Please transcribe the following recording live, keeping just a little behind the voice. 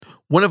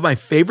One of my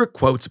favorite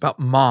quotes about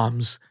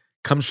moms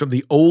comes from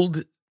the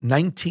old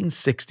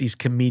 1960s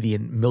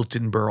comedian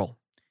Milton Berle.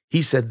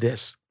 He said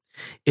this: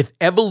 "If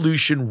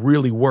evolution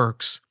really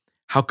works,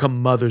 how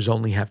come mothers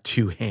only have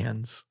two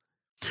hands?"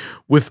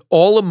 With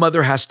all a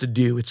mother has to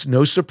do, it's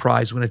no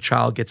surprise when a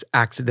child gets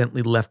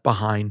accidentally left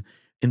behind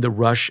in the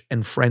rush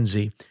and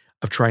frenzy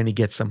of trying to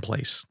get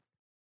someplace.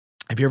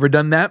 Have you ever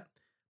done that?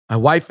 My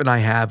wife and I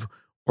have,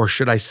 or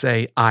should I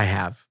say, I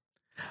have.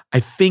 I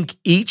think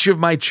each of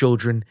my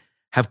children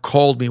have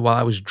called me while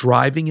I was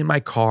driving in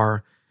my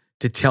car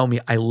to tell me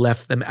I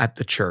left them at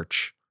the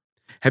church.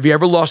 Have you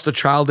ever lost a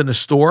child in a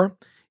store?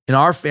 In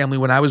our family,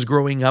 when I was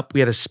growing up,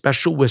 we had a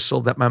special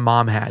whistle that my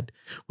mom had.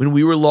 When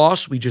we were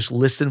lost, we just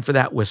listened for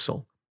that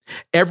whistle.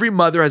 Every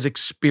mother has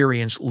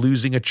experienced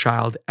losing a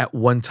child at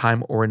one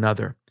time or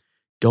another.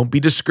 Don't be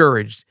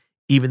discouraged.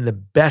 Even the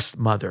best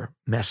mother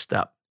messed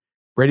up.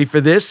 Ready for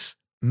this?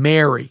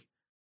 Mary,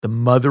 the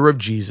mother of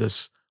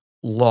Jesus,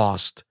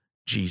 lost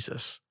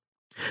Jesus.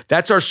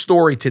 That's our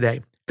story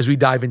today as we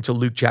dive into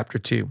Luke chapter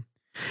 2.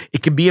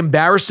 It can be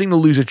embarrassing to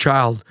lose a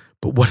child,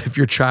 but what if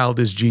your child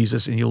is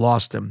Jesus and you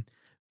lost him?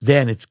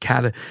 Then it's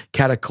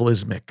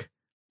cataclysmic.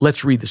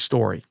 Let's read the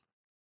story.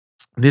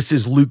 This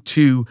is Luke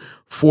 2,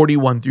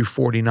 41 through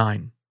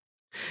 49.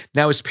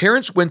 Now his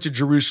parents went to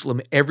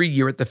Jerusalem every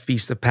year at the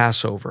feast of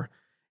Passover.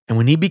 And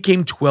when he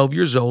became 12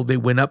 years old, they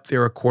went up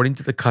there according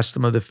to the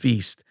custom of the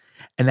feast.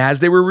 And as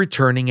they were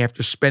returning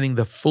after spending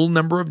the full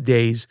number of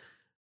days,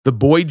 the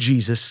boy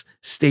Jesus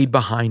stayed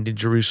behind in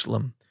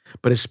Jerusalem.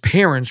 But his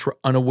parents were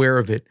unaware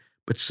of it,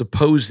 but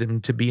supposed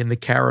him to be in the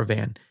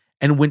caravan,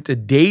 and went a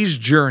day's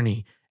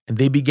journey, and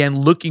they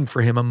began looking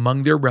for him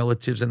among their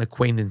relatives and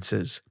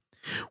acquaintances.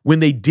 When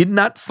they did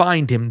not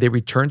find him, they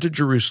returned to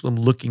Jerusalem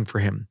looking for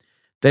him.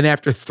 Then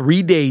after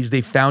 3 days,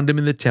 they found him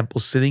in the temple,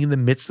 sitting in the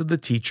midst of the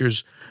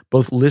teachers,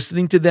 both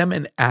listening to them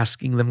and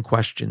asking them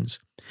questions.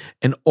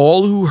 And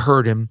all who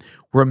heard him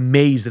were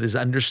amazed at his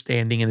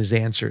understanding and his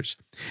answers.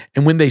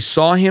 And when they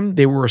saw him,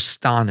 they were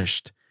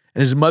astonished.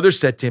 And his mother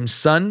said to him,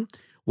 "Son,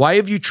 why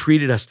have you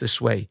treated us this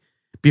way?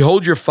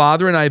 Behold, your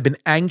father and I have been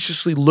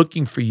anxiously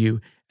looking for you."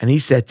 And he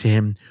said to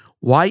him,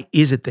 "Why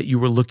is it that you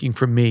were looking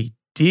for me?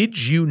 Did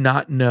you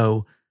not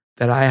know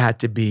that I had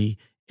to be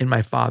in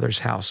my father's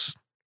house?"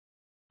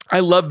 I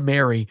love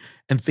Mary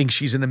and think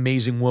she's an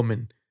amazing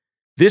woman.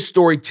 This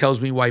story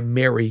tells me why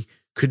Mary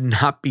could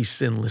not be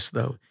sinless,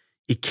 though.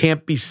 You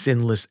can't be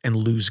sinless and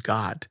lose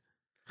God.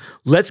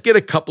 Let's get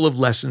a couple of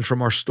lessons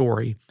from our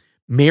story.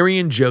 Mary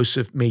and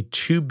Joseph made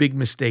two big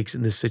mistakes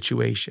in this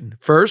situation.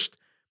 First,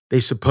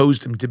 they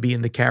supposed him to be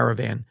in the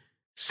caravan.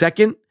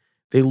 Second,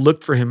 they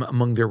looked for him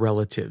among their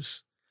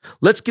relatives.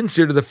 Let's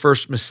consider the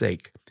first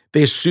mistake.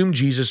 They assumed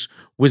Jesus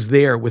was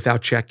there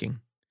without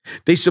checking.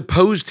 They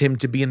supposed him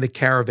to be in the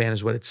caravan,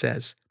 is what it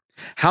says.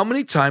 How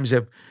many times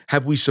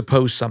have we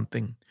supposed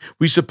something?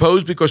 We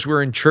suppose because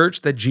we're in church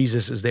that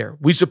Jesus is there.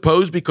 We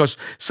suppose because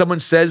someone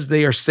says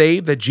they are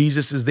saved that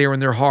Jesus is there in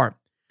their heart.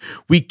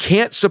 We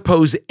can't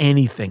suppose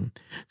anything.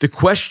 The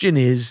question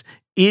is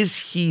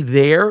he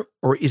there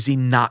or is he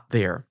not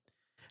there?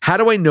 How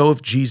do I know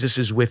if Jesus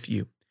is with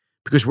you?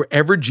 Because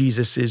wherever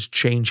Jesus is,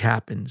 change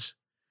happens.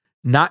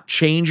 Not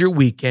change your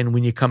weekend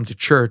when you come to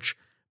church,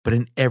 but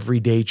an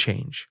everyday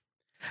change.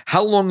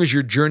 How long has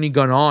your journey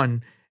gone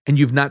on and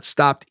you've not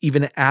stopped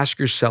even to ask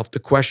yourself the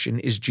question,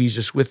 is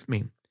Jesus with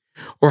me?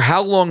 Or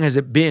how long has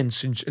it been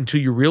until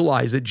you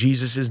realize that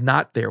Jesus is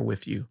not there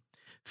with you?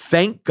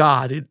 Thank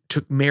God it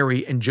took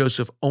Mary and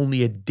Joseph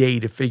only a day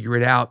to figure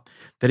it out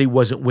that he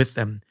wasn't with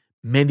them.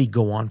 Many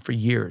go on for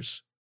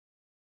years.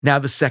 Now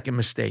the second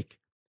mistake.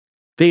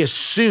 They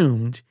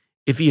assumed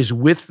if he is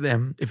with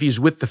them, if he is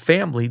with the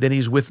family, then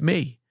he's with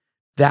me.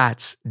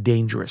 That's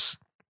dangerous.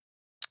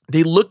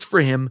 They looked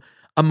for him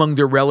among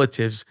their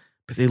relatives,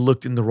 but they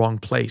looked in the wrong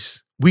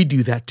place. We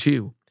do that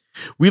too.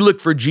 We look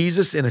for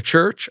Jesus in a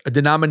church, a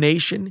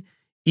denomination,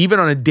 even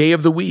on a day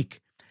of the week.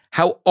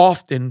 How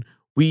often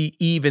we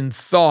even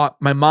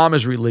thought, my mom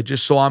is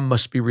religious, so I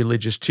must be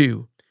religious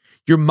too.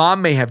 Your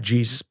mom may have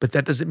Jesus, but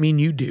that doesn't mean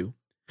you do.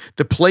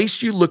 The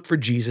place you look for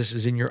Jesus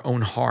is in your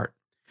own heart.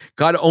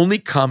 God only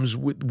comes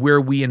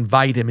where we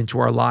invite him into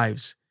our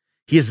lives.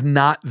 He is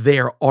not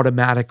there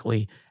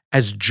automatically.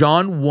 As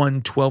John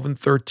 1, 12 and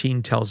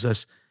 13 tells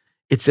us,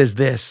 it says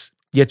this,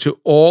 "Yet to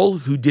all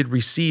who did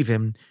receive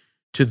him,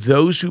 to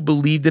those who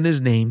believed in his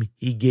name,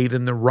 he gave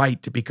them the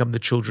right to become the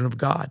children of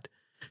God.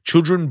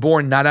 Children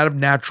born not out of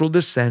natural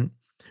descent,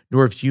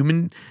 nor of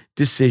human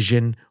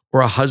decision or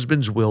a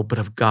husband's will, but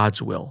of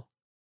God's will."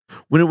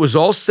 When it was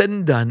all said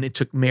and done, it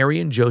took Mary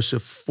and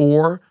Joseph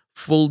 4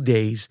 full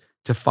days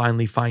to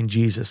finally find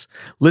Jesus.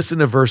 Listen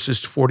to verses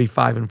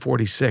 45 and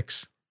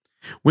 46.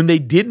 When they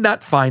did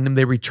not find him,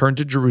 they returned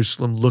to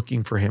Jerusalem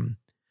looking for him.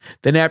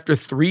 Then after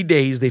 3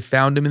 days, they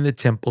found him in the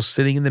temple,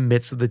 sitting in the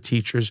midst of the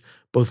teachers,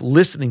 both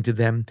listening to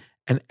them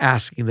and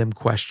asking them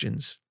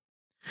questions.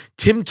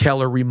 Tim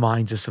Keller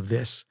reminds us of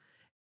this.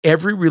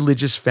 Every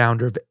religious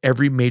founder of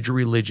every major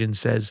religion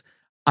says,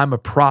 "I'm a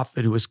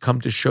prophet who has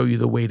come to show you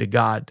the way to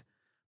God."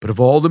 But of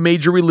all the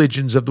major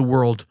religions of the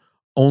world,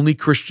 Only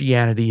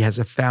Christianity has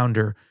a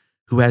founder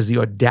who has the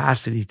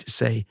audacity to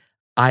say,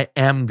 I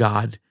am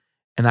God,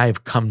 and I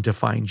have come to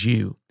find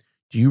you.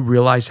 Do you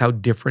realize how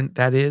different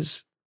that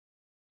is?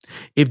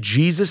 If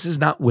Jesus is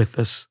not with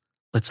us,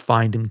 let's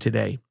find him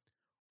today.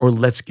 Or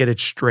let's get it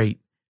straight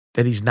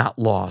that he's not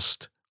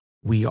lost.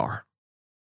 We are.